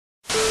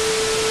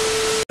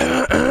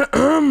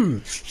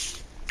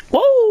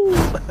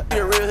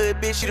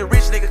bitch, she the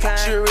rich nigga kind.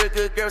 She a real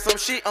good girl, some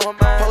shit on her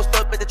mind. Post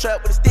up at the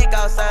trap with a stick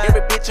outside.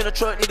 Every bitch in the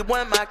truck need the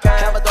one my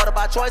kind. Have a daughter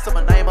by choice,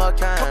 I'ma name her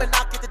kind. Come and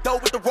knock at the door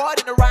with the rod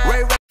in the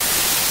ride.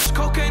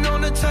 Cocaine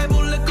on the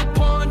table, liquor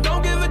porn,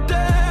 don't give a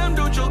damn.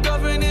 Dude, your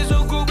girlfriend is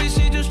so groovy,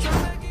 she just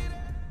tryna get it.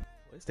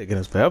 It's taking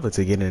us forever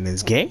to get in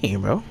this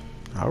game, bro.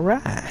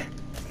 Alright.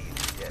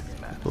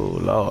 Oh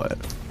Lord.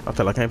 I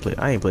feel like I ain't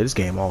played this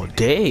game all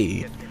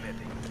day.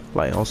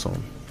 Like on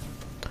some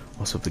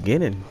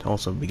beginning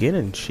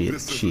shit.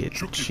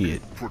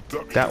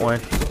 That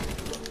one.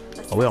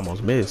 Oh, we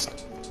almost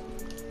missed.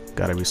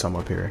 Gotta be some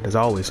up here. There's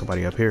always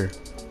somebody up here.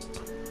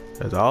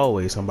 There's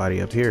always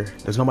somebody up here.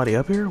 There's nobody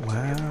up here?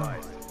 Wow.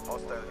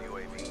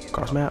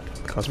 Cross map.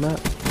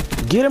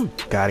 Get him.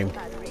 Got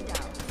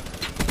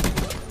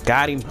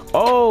him.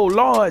 Oh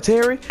Lord,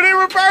 Terry. In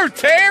reverse,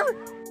 Terry.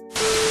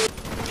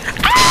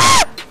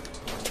 Ah!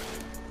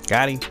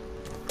 Got him.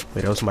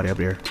 Wait, there was somebody up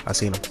there. I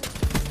seen him.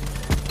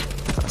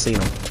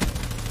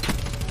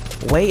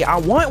 Wait, I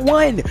want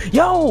one.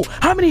 Yo,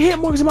 how many hit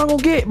marks am I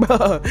gonna get,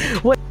 bro?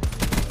 What?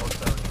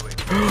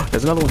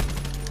 There's another one.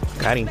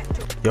 Got him.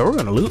 Yo, we're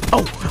gonna lose.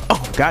 Oh,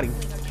 got him.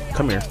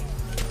 Come here.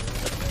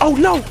 Oh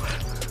no.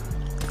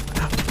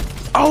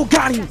 Oh,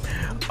 got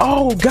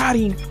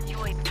him.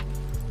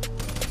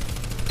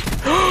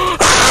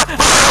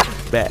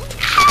 Back.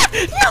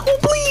 No,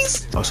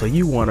 please. Oh, so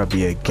you wanna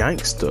be a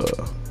gangster?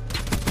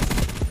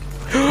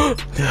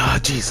 Oh,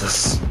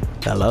 Jesus.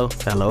 Hello.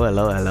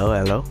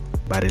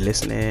 Everybody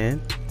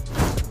listening?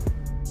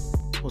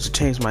 I'm supposed to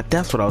change my.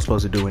 That's what I was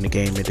supposed to do in the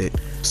game. It did.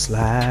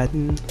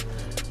 Sliding.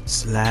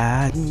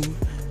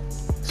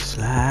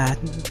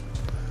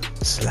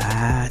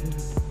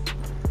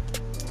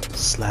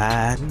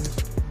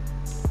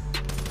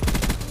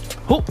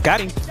 Oh,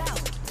 got him.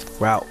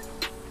 Route.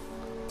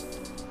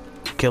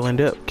 Killing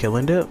dip.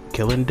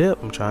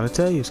 I'm trying to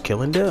tell you, it's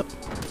killing dip.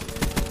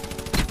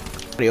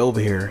 They over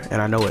here, and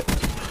I know it.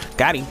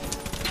 Got him.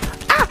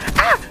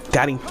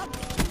 Got him.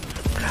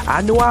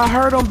 I knew I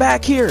heard him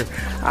back here.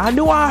 I'll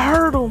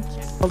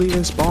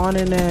even spawn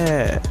in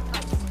that.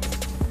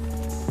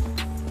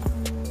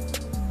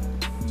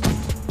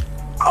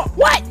 Oh,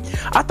 what?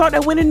 I thought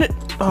that went in the.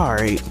 All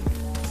right.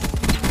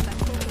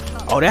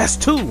 Oh, that's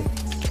two.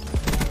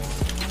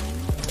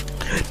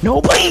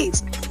 No,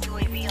 please.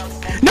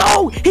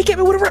 No, he hit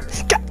me with a rip.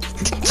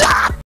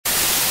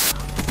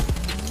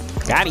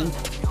 Got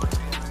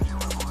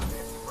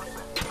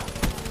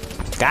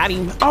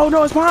him. Oh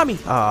no, it's behind me.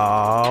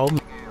 Oh.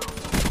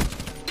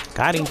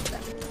 Got him.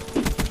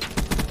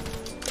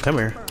 Come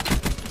here.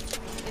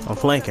 I'm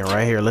flanking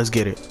right here. Let's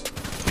get it.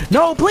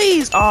 No,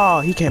 please. Oh,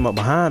 he came up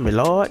behind me,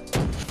 Lord.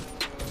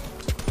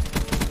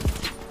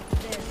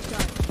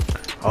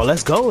 Oh,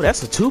 let's go.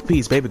 That's a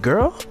two-piece, baby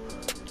girl.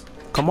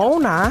 Come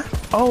on now.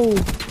 Oh.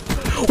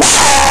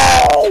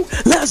 Whoa!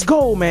 Let's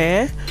go,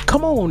 man.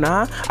 Come on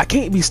now. I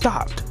can't be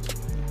stopped.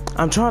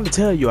 I'm trying to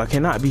tell you, I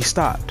cannot be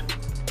stopped.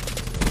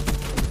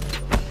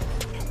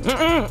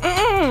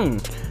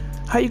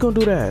 How you gonna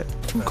do that?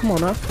 Come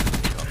on now.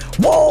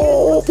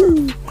 Whoa!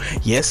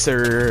 Yes,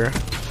 sir.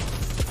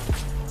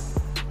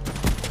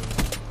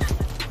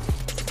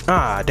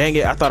 Ah, dang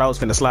it. I thought I was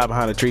finna slide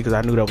behind the tree because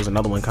I knew there was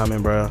another one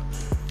coming, bro.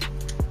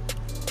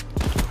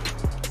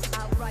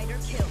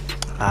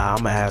 Ah,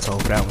 I'm an asshole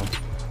for that one.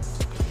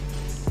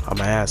 I'm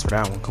an ass for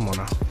that one. Come on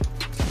now.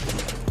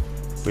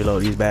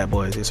 Reload these bad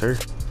boys. Yes, sir.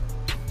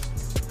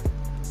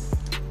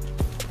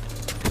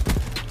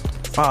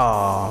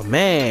 Oh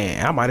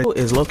man, I might have.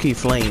 It's low-key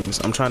flames.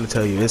 I'm trying to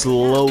tell you, it's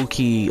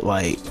low-key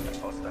like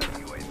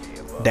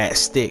that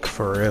stick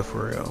for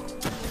real.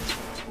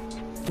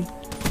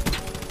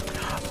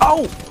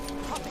 Oh,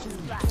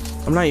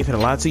 I'm not even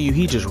gonna lie to you.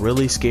 He just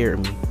really scared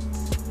me.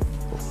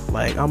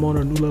 Like I'm on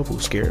a new level.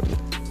 Scared me.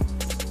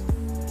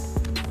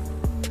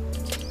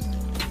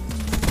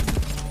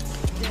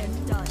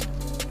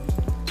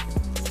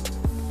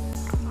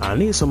 I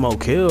need some more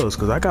kills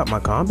because I got my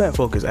combat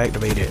focus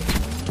activated.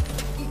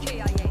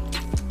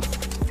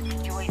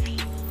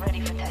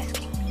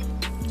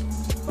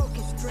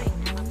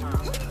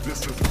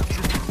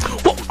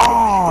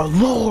 Oh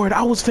Lord,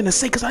 I was finna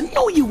say because I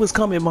know you was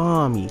coming,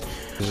 mommy.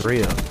 It's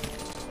real.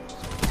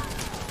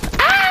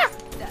 Ah!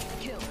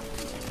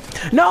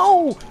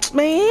 No,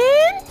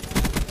 man.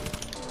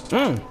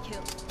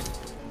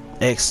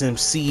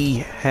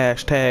 XMC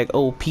hashtag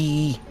OP.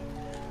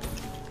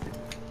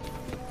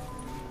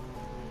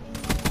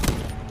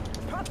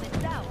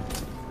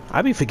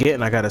 I be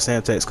forgetting I got a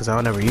Samtex because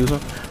I'll never use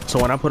them. So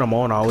when I put them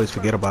on, I always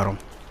forget about them.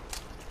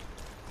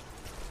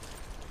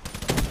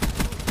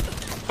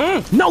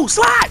 No,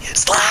 slide!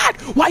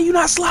 Why you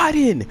not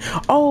sliding?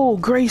 Oh,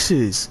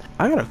 gracious.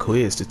 I got a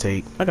quiz to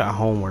take. I got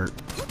homework.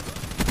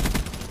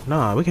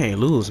 Nah, we can't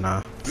lose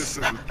now. This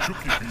is a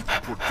production.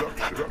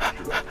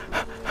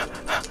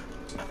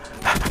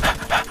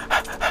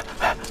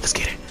 Let's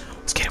get it.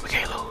 We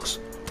can't lose.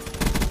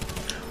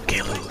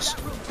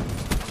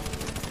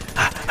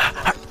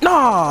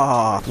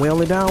 Nah, we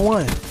only down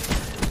one.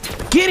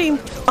 Get him.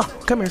 Oh,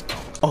 come here.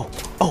 Oh,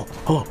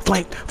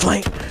 flank.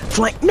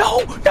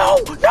 No.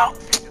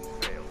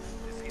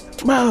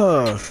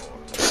 Bruh.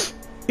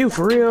 You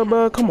for real,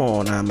 bro? Come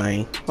on now,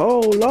 man. Oh,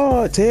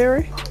 Lord,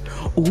 Terry.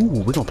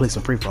 Ooh, we gonna play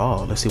some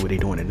free-for-all. Let's see what they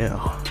doing in there.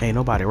 Ain't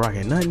nobody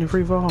rocking nothing in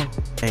free-for-all.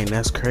 Ain't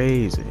that's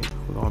crazy.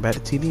 We're going back to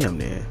TDM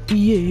then.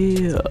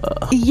 Yeah.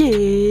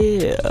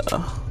 Yeah.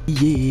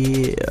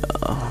 Yeah.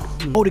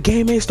 Oh, the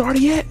game ain't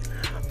started yet?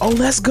 Oh,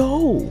 let's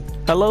go.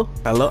 Hello?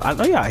 Hello? I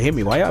know y'all hear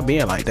me. Why y'all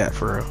being like that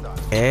for real?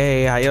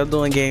 Hey, how y'all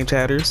doing, game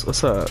chatters?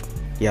 What's up?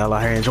 Y'all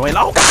out here enjoying?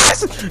 Oh,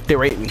 guys! They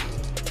raped me.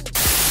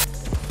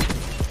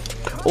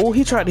 Oh,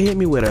 he tried to hit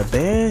me with a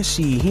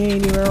banshee. He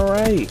ain't even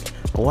right.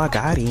 Oh, I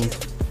got him.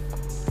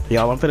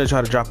 Y'all, I'm finna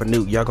try to drop a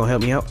nuke. Y'all gonna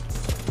help me out?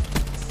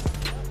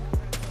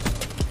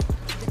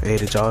 Hey,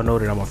 did y'all know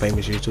that I'm a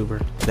famous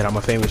YouTuber?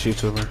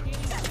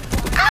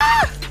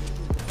 Ah!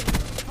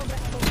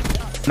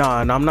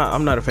 Nah, no,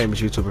 I'm not a famous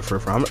YouTuber for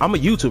I'm a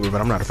YouTuber, but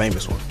I'm not a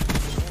famous one.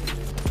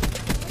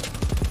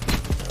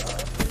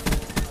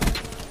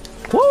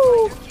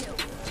 Woo!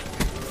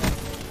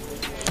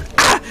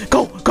 Ah!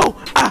 Go!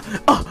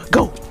 Ah!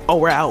 Go! Oh,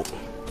 we're out.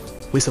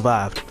 We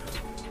survived.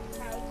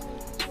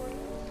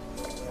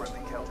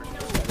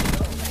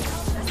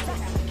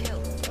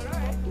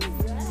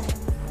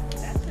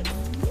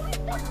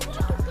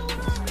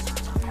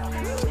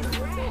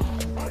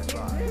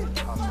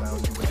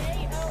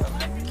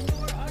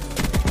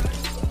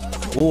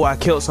 Oh, I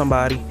killed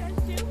somebody.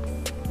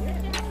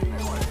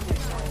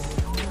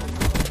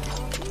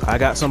 I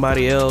got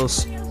somebody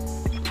else.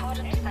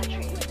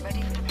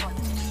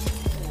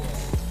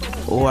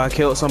 Oh, I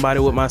killed somebody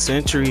with my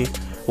sentry.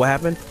 What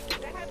happened?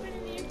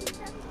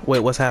 Wait,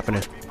 what's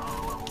happening?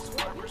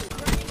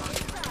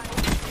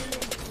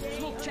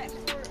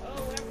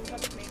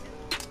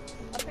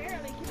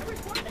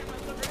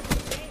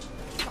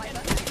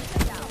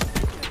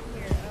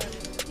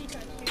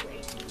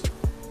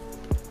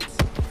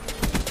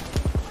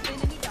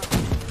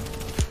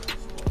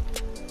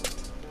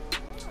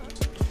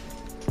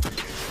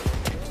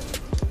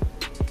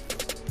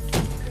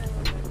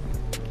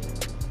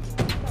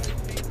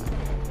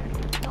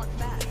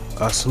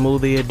 A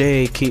smoothie a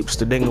day keeps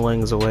the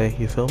dinglings away.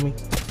 You feel me?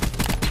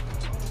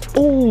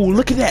 Oh,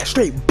 look at that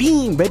straight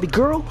beam, baby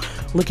girl.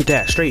 Look at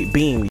that straight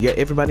beam. Yeah,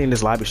 everybody in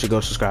this lobby should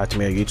go subscribe to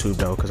me on YouTube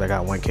though, because I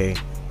got 1K.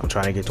 I'm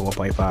trying to get to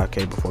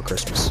 1.5K before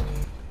Christmas.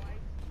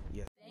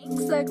 Yeah.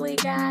 Thanks, ugly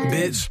guy.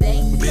 Bitch,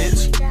 bitch,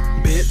 bitch,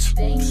 bitch,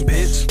 bitch,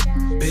 bitch,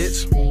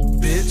 bitch,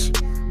 bitch,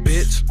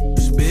 bitch,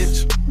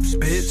 bitch,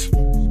 bitch,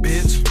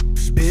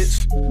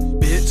 bitch,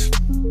 bitch,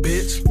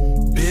 bitch,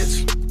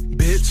 bitch,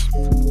 bitch,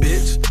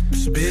 bitch,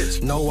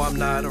 bitch. No, I'm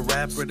not a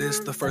rapper. This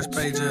the first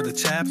page of the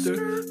chapter.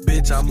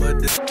 Bitch, I'm a